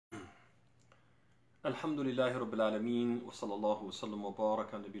Alhamdulillahi Rabbil Alameen wa sallallahu wa sallam wa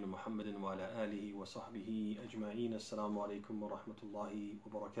baraka ala nabina Muhammadin wa ala alihi wa sahbihi ajma'een. Assalamu alaikum wa rahmatullahi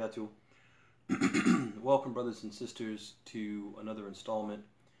wa barakatuh. Welcome, brothers and sisters, to another installment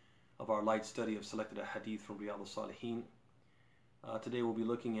of our light study of selected Ahadeeth from Riyaadus Saaliheen. Today we'll be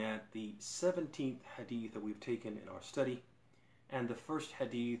looking at the 17th Hadith that we've taken in our study, and the first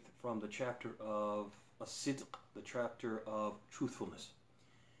Hadith from the chapter of As-Sidq, the chapter of truthfulness.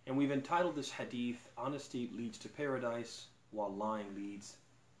 And we've entitled this hadith, Honesty Leads to Paradise, while Lying Leads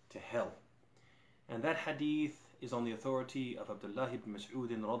to Hell. And that hadith is on the authority of Abd'Llah ibn Mas'ud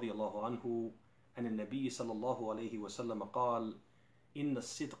radiyallahu anhu, and the Nabi sallallahu alayhi wa sallam قال إن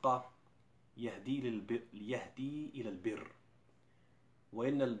الصدق يهدي إلى البر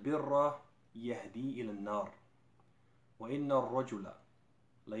وإن البر يهدي إلى النار وإن الرجل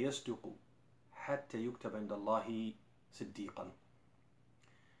ليصدق حتى يكتب عند الله صديقا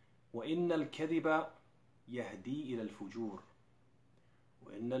وإن الكذب يهدي إلى الفجور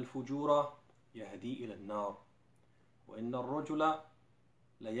وإن الفجور يهدي إلى النار وإن الرجل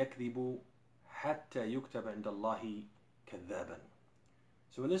ليكذب حتى يكتب عند الله كذابا.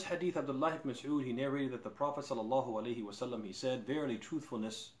 So in this hadith, Abdullah ibn Mas'ud, he narrated that the Prophet sallallahu alaihi wasallam, he said, verily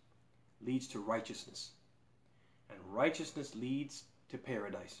truthfulness leads to righteousness, and righteousness leads to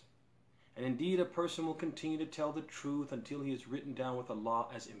paradise. And indeed, a person will continue to tell the truth until he is written down with Allah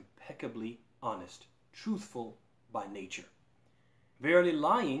as impeccably honest, truthful by nature. Verily,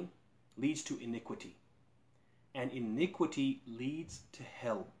 lying leads to iniquity, and iniquity leads to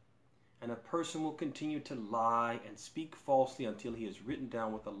hell. And a person will continue to lie and speak falsely until he is written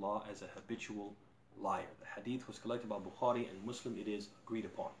down with Allah as a habitual liar. The hadith was collected by Bukhari and Muslim. It is agreed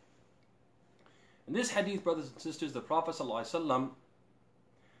upon. In this hadith, brothers and sisters, the Prophet ﷺ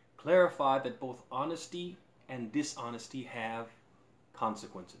clarified that both honesty and dishonesty have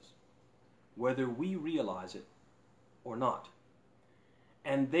consequences, whether we realize it or not.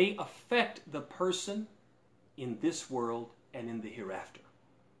 And they affect the person in this world and in the hereafter.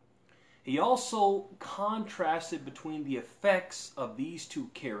 He also contrasted between the effects of these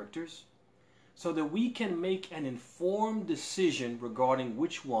two characters so that we can make an informed decision regarding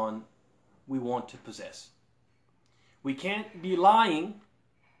which one we want to possess. We can't be lying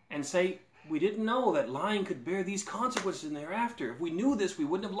and say, we didn't know that lying could bear these consequences in the hereafter. If we knew this, we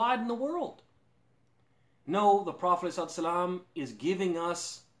wouldn't have lied in the world. No, the Prophet ﷺ is giving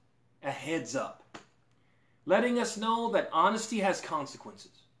us a heads up, letting us know that honesty has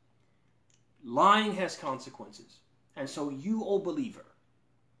consequences. Lying has consequences. And so you, O believer,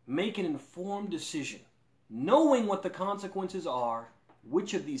 make an informed decision, knowing what the consequences are.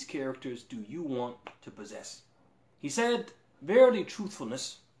 Which of these characters do you want to possess? He said, verily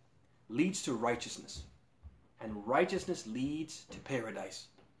truthfulness leads to righteousness, and righteousness leads to paradise.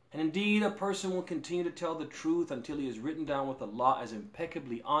 And indeed, a person will continue to tell the truth until he is written down with Allah as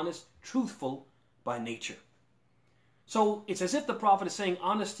impeccably honest, truthful by nature. So it's as if the Prophet is saying,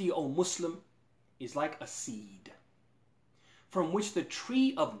 honesty, O Muslim, is like a seed from which the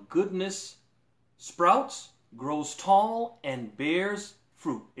tree of goodness sprouts, grows tall, and bears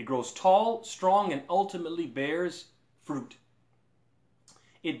fruit. It grows tall, strong, and ultimately bears fruit.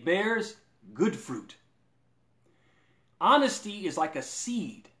 It bears good fruit. Honesty is like a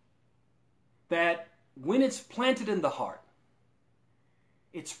seed that when it's planted in the heart,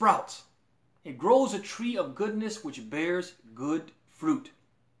 it sprouts. It grows a tree of goodness which bears good fruit.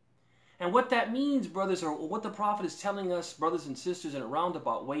 And what that means, brothers, or what the Prophet is telling us, brothers and sisters, in a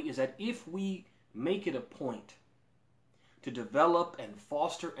roundabout way, is that if we make it a point to develop and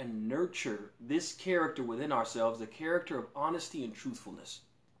foster and nurture this character within ourselves, the character of honesty and truthfulness,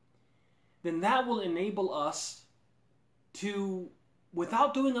 then that will enable us to,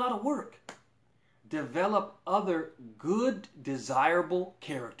 without doing a lot of work, develop other good, desirable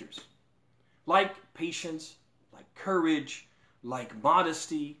characters, like patience, like courage, like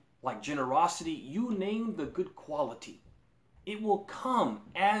modesty, like generosity. You name the good quality. It will come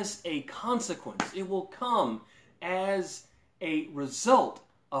as a consequence. It will come as a result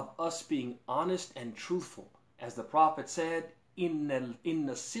of us being honest and truthful. As the Prophet said, Inna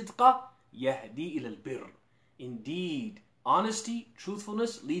sidqa yahdi ila al-birr. Indeed, honesty,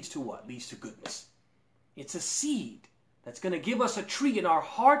 truthfulness leads to what? Leads to goodness. It's a seed that's going to give us a tree in our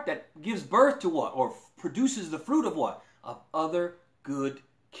heart that gives birth to what? Or produces the fruit of what? Of other good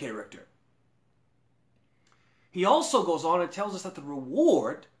character. He also goes on and tells us that the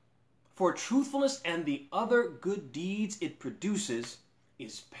reward for truthfulness and the other good deeds it produces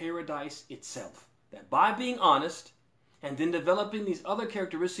is paradise itself. That by being honest and then developing these other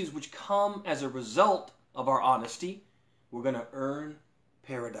characteristics which come as a result of our honesty, we're going to earn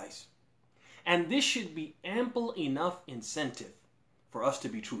paradise. And this should be ample enough incentive for us to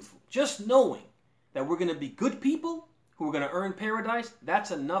be truthful. Just knowing that we're going to be good people who are going to earn paradise,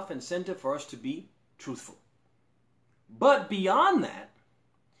 that's enough incentive for us to be truthful. But beyond that,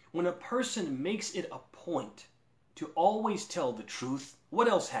 when a person makes it a point to always tell the truth, what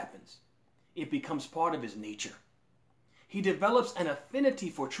else happens? It becomes part of his nature. He develops an affinity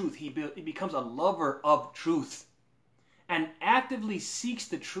for truth. He becomes a lover of truth and actively seeks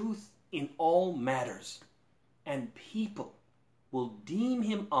the truth in all matters. And people will deem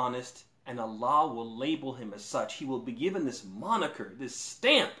him honest, and Allah will label him as such. He will be given this moniker, this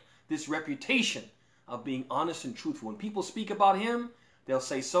stamp, this reputation of being honest and truthful. When people speak about him, they'll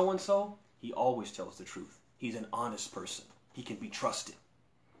say so-and-so. He always tells the truth. He's an honest person. He can be trusted.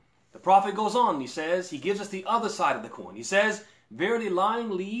 The Prophet goes on, he says, he gives us the other side of the coin. He says, verily lying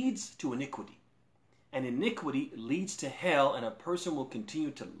leads to iniquity. And iniquity leads to hell, and a person will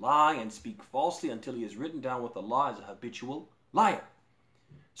continue to lie and speak falsely until he is written down with Allah as a habitual liar.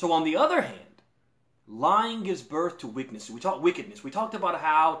 So on the other hand, lying gives birth to wickedness. We talked about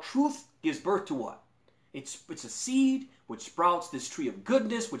how truth gives birth to what? It's a seed which sprouts this tree of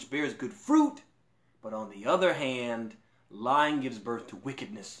goodness, which bears good fruit. But on the other hand, lying gives birth to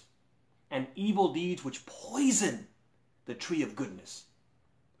wickedness and evil deeds which poison the tree of goodness.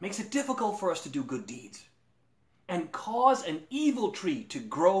 Makes it difficult for us to do good deeds and cause an evil tree to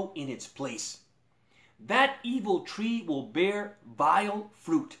grow in its place. That evil tree will bear vile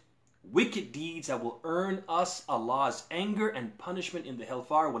fruit, wicked deeds that will earn us Allah's anger and punishment in the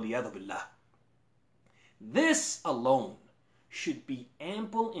hellfire. Waliyadu billah. This alone should be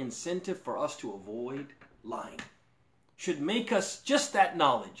ample incentive for us to avoid lying. Should make us just that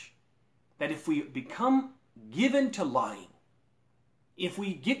knowledge that if we become given to lying, if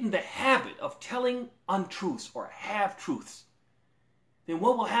we get in the habit of telling untruths or half-truths, then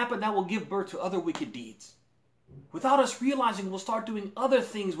what will happen? That will give birth to other wicked deeds. Without us realizing, we'll start doing other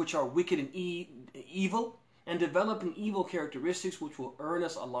things which are wicked and evil, and developing evil characteristics which will earn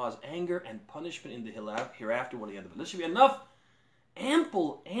us Allah's anger and punishment in the hereafter. This should be enough,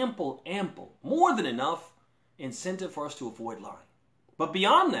 ample, more than enough incentive for us to avoid lying. But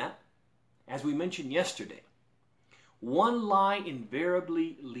beyond that, as we mentioned yesterday, one lie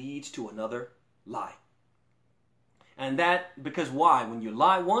invariably leads to another lie. And that, because why? When you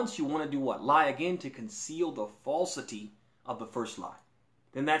lie once, you want to do what? Lie again to conceal the falsity of the first lie.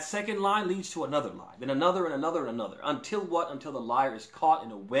 Then that second lie leads to another lie. Then another and another and another. Until what? Until the liar is caught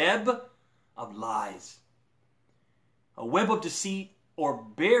in a web of lies. A web of deceit, or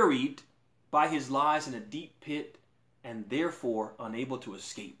buried by his lies in a deep pit and therefore unable to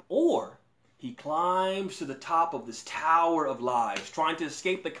escape. Or he climbs to the top of this tower of lies, trying to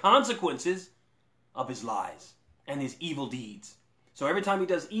escape the consequences of his lies and his evil deeds. So every time he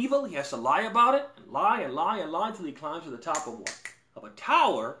does evil, he has to lie about it, and lie and lie and lie until he climbs to the top of what? Of a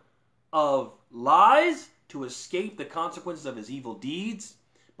tower of lies to escape the consequences of his evil deeds.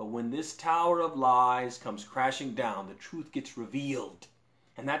 But when this tower of lies comes crashing down, the truth gets revealed,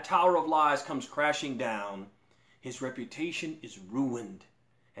 and that tower of lies comes crashing down, his reputation is ruined,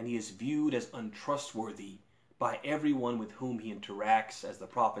 and he is viewed as untrustworthy by everyone with whom he interacts. As the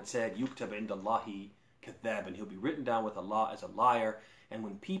Prophet said, yuktab indallahi kadhab, and he'll be written down with Allah as a liar. And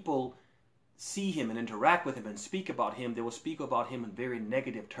when people see him and interact with him and speak about him, they will speak about him in very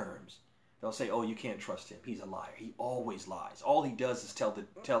negative terms. They'll say, oh, you can't trust him. He's a liar. He always lies. All he does is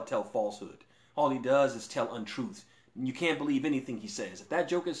tell falsehood. All he does is tell untruths. And you can't believe anything he says. If that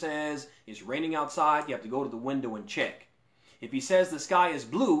joker says it's raining outside, you have to go to the window and check. If he says the sky is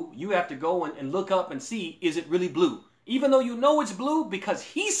blue, you have to go and look up and see, is it really blue? Even though you know it's blue, because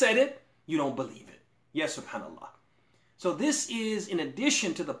he said it, you don't believe it. Yes, subhanallah. So this is, in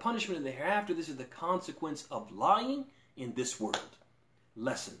addition to the punishment in the hereafter, this is the consequence of lying in this world.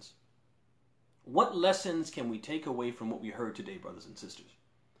 Lessons. What lessons can we take away from what we heard today, brothers and sisters?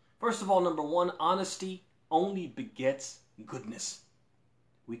 First of all, number one, honesty only begets goodness.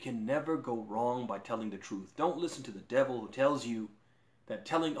 We can never go wrong by telling the truth. Don't listen to the devil who tells you that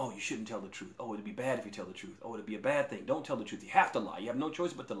you shouldn't tell the truth. Oh, it'd be bad if you tell the truth. Oh, it'd be a bad thing. Don't tell the truth. You have to lie. You have no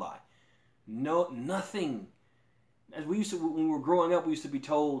choice but to lie. No, nothing. As when we were growing up, we used to be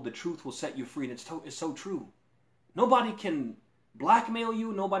told the truth will set you free. And it's so true. Nobody can blackmail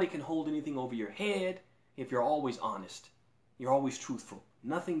you. Nobody can hold anything over your head if you're always honest. You're always truthful.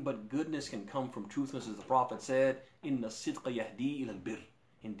 Nothing but goodness can come from truthfulness, as the Prophet said, Inna sidqa yahdi ila al-birr.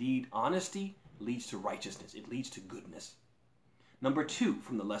 Indeed, honesty leads to righteousness. It leads to goodness. Number two,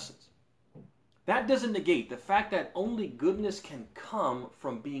 from the lessons. That doesn't negate the fact that only goodness can come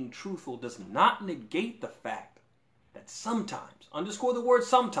from being truthful, does not negate the fact that sometimes, underscore the word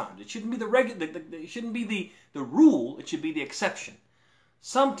sometimes, it shouldn't be it shouldn't be the rule, it should be the exception.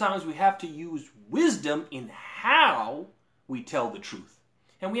 Sometimes we have to use wisdom in how we tell the truth.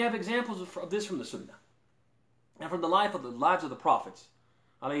 And we have examples of this from the Sunnah and from the lives of the prophets,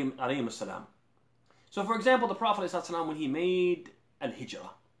 alayhim salam. So for example, the Prophet ﷺ, when he made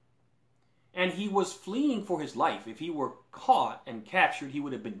al-hijrah, and he was fleeing for his life, if he were caught and captured, he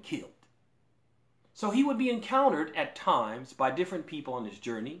would have been killed. So he would be encountered at times by different people on his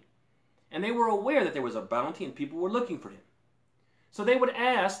journey, and they were aware that there was a bounty and people were looking for him. So they would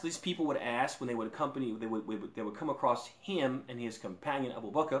ask, these people would ask when they would accompany, they would come across him and his companion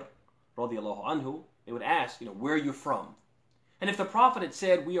Abu Bakr, radiyallahu anhu, they would ask, where are you from? And if the Prophet had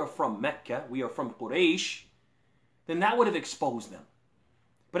said, we are from Mecca, we are from Quraysh, then that would have exposed them.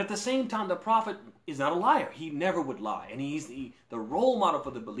 But at the same time, the Prophet is not a liar. He never would lie. And he's the role model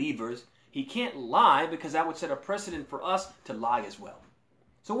for the believers. He can't lie because that would set a precedent for us to lie as well.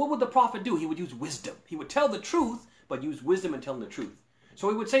 So what would the Prophet do? He would use wisdom. He would tell the truth, but use wisdom in telling the truth. So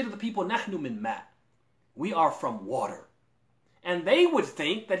he would say to the people, Nahnu min ma. We are from water. And they would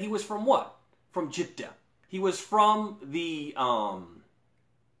think that he was from what? From Jeddah. He was from the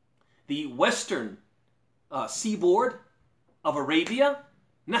western seaboard of Arabia.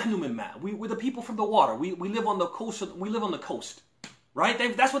 Nahnu min ma. We're the people from the water. We live on the coast. We live on the coast. Right?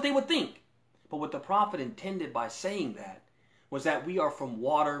 That's what they would think. But what the Prophet intended by saying that was that we are from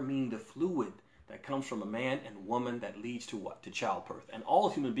water, meaning the fluid that comes from a man and woman that leads to what? To childbirth. And all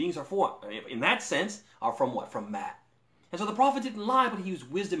human beings are from, in that sense, are from what? From ma. And so the Prophet didn't lie, but he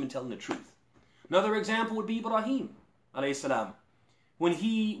used wisdom in telling the truth. Another example would be Ibrahim, alayhi salam. When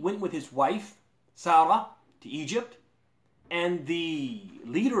he went with his wife, Sarah, to Egypt, and the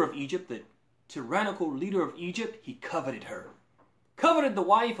leader of Egypt, the tyrannical leader of Egypt, he coveted her. Coveted the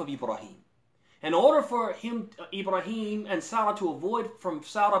wife of Ibrahim. In order for him, Ibrahim and Sarah, to avoid from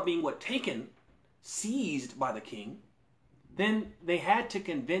Sarah being taken, seized by the king, then they had to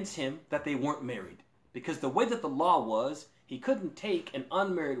convince him that they weren't married. Because the way that the law was, he couldn't take an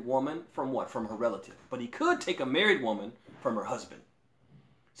unmarried woman from what? From her relative. But he could take a married woman from her husband.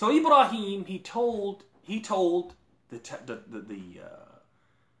 So Ibrahim, he told the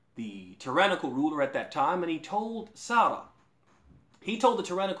tyrannical ruler at that time, and he told Sarah. He told the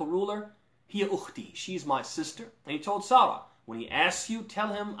tyrannical ruler, Hiya ukhti, she's my sister. And he told Sarah, when he asks you,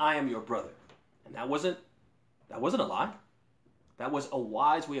 tell him I am your brother. And that wasn't a lie. That was a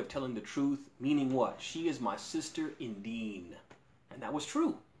wise way of telling the truth, meaning what? She is my sister in deen. And that was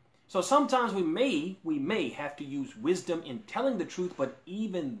true. So sometimes we may have to use wisdom in telling the truth, but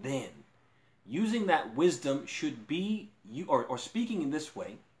even then, using that wisdom should be, or speaking in this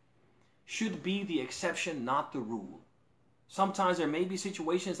way, should be the exception, not the rule. Sometimes there may be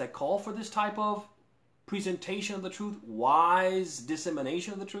situations that call for this type of presentation of the truth, wise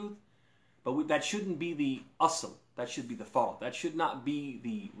dissemination of the truth, but that shouldn't be the asl. That should be the farad. That should not be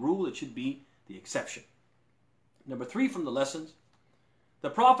the rule. It should be the exception. Number 3 from the lessons, the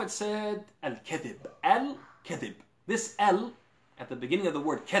Prophet said, al-kadhib. Al-kadhib. This al, at the beginning of the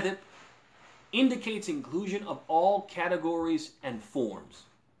word kadhib, indicates inclusion of all categories and forms.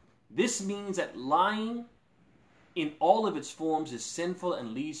 This means that lying in all of its forms is sinful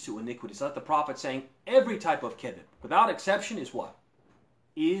and leads to iniquity. So that's the Prophet saying every type of kadhib, without exception, is what?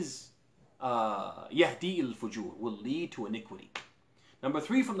 Is yahdi il-fujur, will lead to iniquity. Number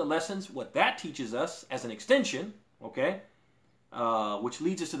 3 from the lessons, what that teaches us as an extension, okay, which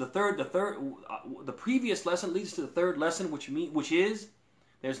leads us to the previous lesson leads us to the third lesson, which is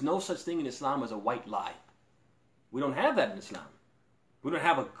there's no such thing in Islam as a white lie. We don't have that in Islam. We don't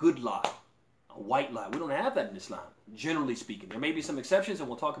have a good lie, a white lie. We don't have that in Islam, generally speaking. There may be some exceptions, and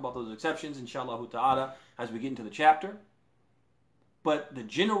we'll talk about those exceptions, inshallah ta'ala, as we get into the chapter. But the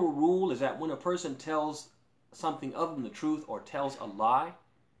general rule is that when a person tells something other than the truth or tells a lie,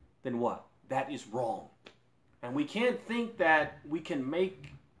 then what? That is wrong. And we can't think that we can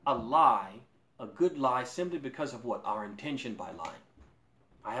make a lie a good lie simply because of what? Our intention by lying.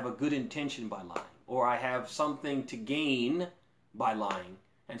 I have a good intention by lying, or I have something to gain by lying,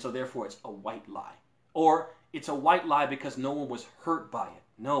 and so therefore it's a white lie. Or it's a white lie because no one was hurt by it.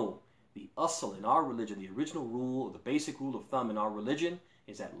 No. The asl in our religion, the original rule, or the basic rule of thumb in our religion,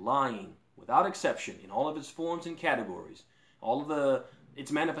 is that lying, without exception, in all of its forms and categories, all of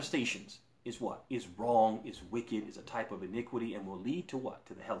its manifestations, is what? Is wrong, is wicked, is a type of iniquity, and will lead to what?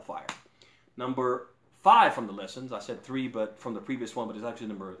 To the hellfire. Number 5 from the lessons, I said 3 but from the previous one, but it's actually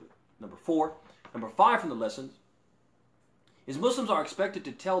number 4. Number 5 from the lessons is Muslims are expected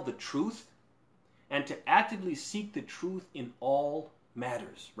to tell the truth and to actively seek the truth in all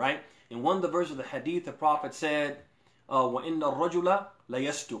matters, right? In one of the verses of the Hadith, the Prophet said, وَإِنَّ الرَّجُلَ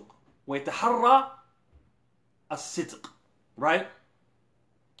لَيَسْتُقْ وَيَتَحَرَّى الصِّدْقِ. Right?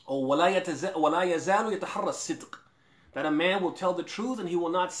 Or وَلَا يَزَالُ يَتَحَرَّى الصِّدْقِ. That a man will tell the truth and he will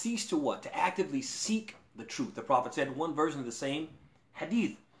not cease to what? To actively seek the truth. The Prophet said one version of the same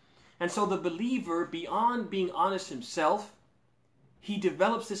hadith. And so the believer, beyond being honest himself, he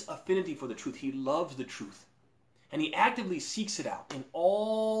develops this affinity for the truth. He loves the truth. And he actively seeks it out in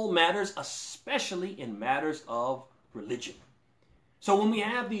all matters, especially in matters of religion. So when we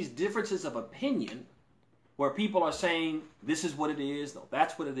have these differences of opinion, where people are saying, this is what it is, no,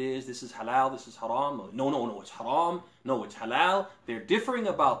 that's what it is, this is halal, this is haram, no, it's haram, no, it's halal. They're differing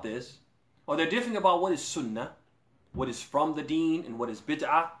about this, or they're differing about what is sunnah, what is from the deen, and what is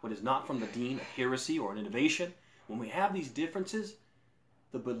bid'ah, what is not from the deen, a heresy or an innovation. When we have these differences,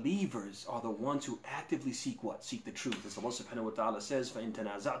 the believers are the ones who actively seek what? Seek the truth. As Allah subhanahu wa ta'ala says, فَإِن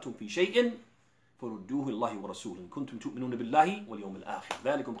تَنَازَعْتُمْ فِي شَيْءٍ فَرُدُّوهُ اللَّهِ وَرَسُولٍ كُنْتُمْ تُؤْمِنُونَ بِاللَّهِ وَالْيَوْمِ الْآخِرِ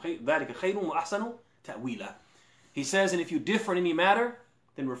ذَلِكَ خَيْرٌ وَأَحْسَنُ تَأْوِيلًا. He says, and if you differ in any matter,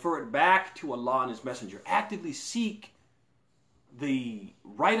 then refer it back to Allah and His Messenger. Actively seek the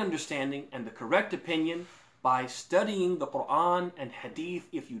right understanding and the correct opinion by studying the Quran and Hadith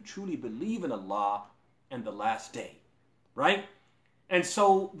if you truly believe in Allah and the last day. Right? And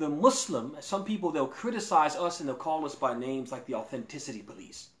so the Muslim, some people, they'll criticize us and they'll call us by names like the authenticity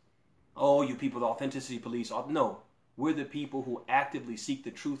police. Oh, you people, the authenticity police. No, we're the people who actively seek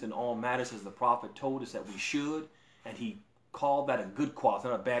the truth in all matters as the Prophet told us that we should. And he called that a good quality,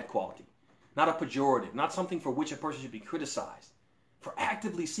 not a bad quality. Not a pejorative, not something for which a person should be criticized. For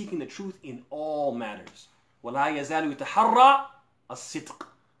actively seeking the truth in all matters. وَلَا يَزَالُ يَتَحَرَّى الصِّدْقِ.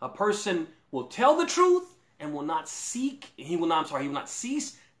 A person will tell the truth and will not cease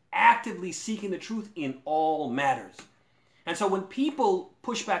actively seeking the truth in all matters. And so when people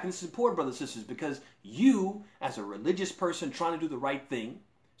push back, and this is important, brothers and sisters, because you, as a religious person trying to do the right thing,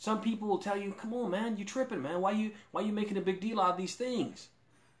 some people will tell you, come on, man, you tripping, man. Why you making a big deal out of these things?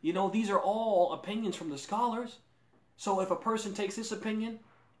 You know, these are all opinions from the scholars. So if a person takes this opinion,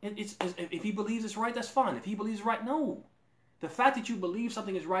 if he believes it's right, that's fine. If he believes it's right, no. The fact that you believe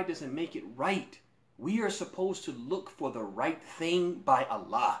something is right doesn't make it right. We are supposed to look for the right thing by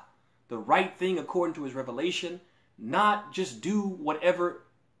Allah. The right thing according to His revelation. Not just do whatever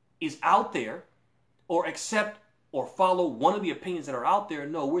is out there or accept or follow one of the opinions that are out there.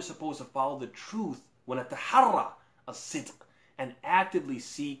 No, we're supposed to follow the truth. وَنَتَحَرَّى الصِّدْقِ. And actively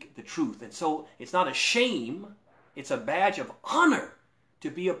seek the truth. And so it's not a shame. It's a badge of honor to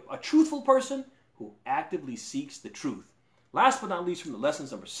be a truthful person who actively seeks the truth. Last but not least, from the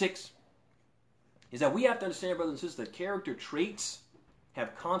lessons number 6, is that we have to understand, brothers and sisters, that character traits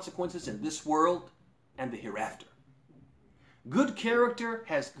have consequences in this world and the hereafter. Good character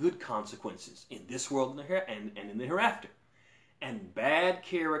has good consequences in this world and in the hereafter. And bad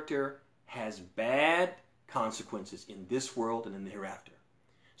character has bad consequences in this world and in the hereafter.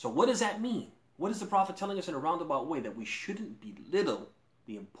 So what does that mean? What is the Prophet telling us in a roundabout way? That we shouldn't belittle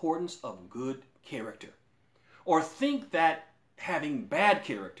the importance of good character. Or think that having bad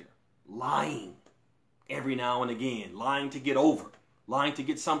character, lying every now and again, lying to get over, lying to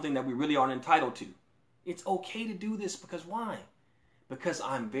get something that we really aren't entitled to. It's okay to do this because why? Because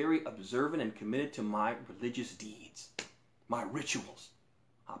I'm very observant and committed to my religious deeds, my rituals.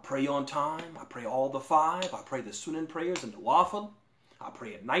 I pray on time. I pray all the 5. I pray the Sunan prayers and the Nawafil. I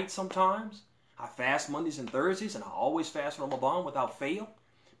pray at night sometimes. I fast Mondays and Thursdays, and I always fast Ramadan without fail.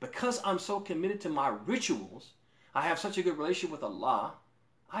 Because I'm so committed to my rituals, I have such a good relationship with Allah,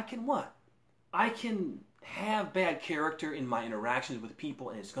 I can what? I can have bad character in my interactions with people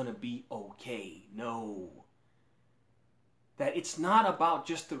and it's going to be okay. No. That it's not about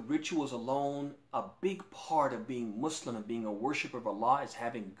just the rituals alone. A big part of being Muslim and being a worshiper of Allah is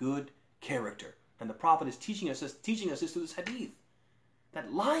having good character. And the Prophet is teaching us this through this hadith.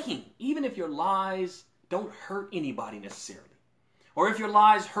 That lying, even if your lies don't hurt anybody necessarily, or if your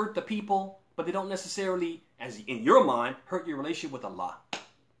lies hurt the people, but they don't necessarily, as in your mind, hurt your relationship with Allah.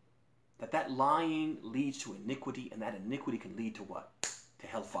 That lying leads to iniquity, and that iniquity can lead to what? To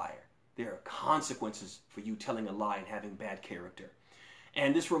hellfire. There are consequences for you telling a lie and having bad character.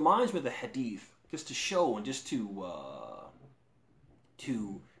 And this reminds me of the hadith, just to show and just to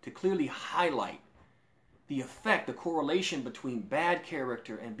clearly highlight the effect, the correlation between bad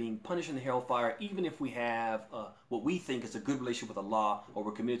character and being punished in the hellfire, even if we have what we think is a good relationship with Allah or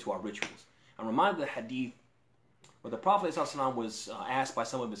we're committed to our rituals. I'm reminded of the hadith where the Prophet ﷺ was asked by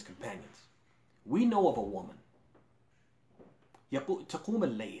some of his companions. We know of a woman, تَقُومَ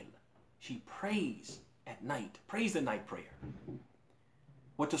اللَّيْلِ. She prays at night, prays the night prayer.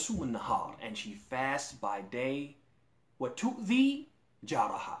 وَتَصُومُ النَّهَارِ. And she fasts by day وَتُؤْذِي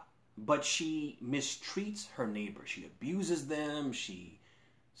جَارَهَا. But she mistreats her neighbor. She abuses them. She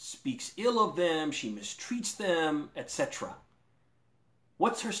speaks ill of them. She mistreats them, etc.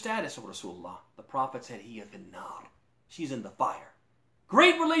 What's her status, O Rasulullah? The Prophet said, hiya fin nar. She's in the fire.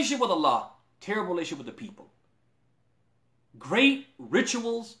 Great relationship with Allah. Terrible relationship with the people. Great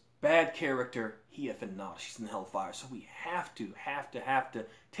rituals. Bad character. Hiya fin nar. She's in the hellfire. So we have to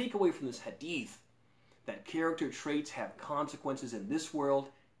take away from this hadith that character traits have consequences in this world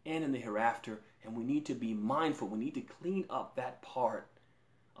and in the hereafter, and we need to be mindful. We need to clean up that part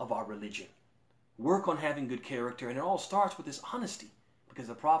of our religion. Work on having good character, and it all starts with this honesty, because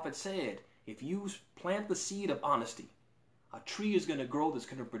the Prophet said, if you plant the seed of honesty, a tree is going to grow that's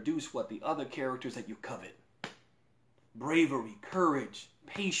going to produce what the other characters that you covet. Bravery, courage,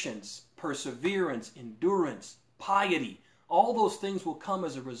 patience, perseverance, endurance, piety. All those things will come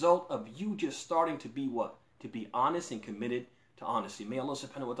as a result of you just starting to be what? To be honest and committed to honesty. May Allah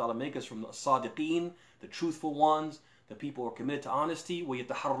subhanahu wa ta'ala make us from the Saaliheen, the truthful ones, the people who are committed to honesty,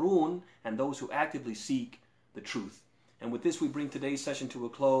 وَيَتَحَرُّونَ, and those who actively seek the truth. And with this we bring today's session to a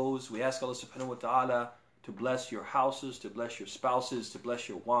close. We ask Allah subhanahu wa ta'ala to bless your houses, to bless your spouses, to bless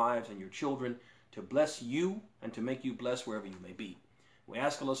your wives and your children, to bless you and to make you blessed wherever you may be. We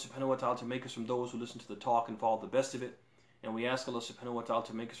ask Allah subhanahu wa ta'ala to make us from those who listen to the talk and follow the best of it. And we ask Allah subhanahu wa ta'ala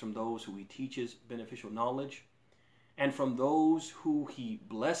to make us from those who He teaches beneficial knowledge, and from those who He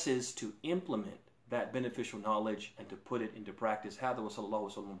blesses to implement that beneficial knowledge and to put it into practice. هذا وصلى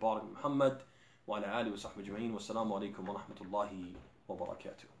الله وسلم وبارك محمد وعلى آله وصحبه أجمعين والسلام عليكم ورحمة الله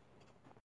وبركاته.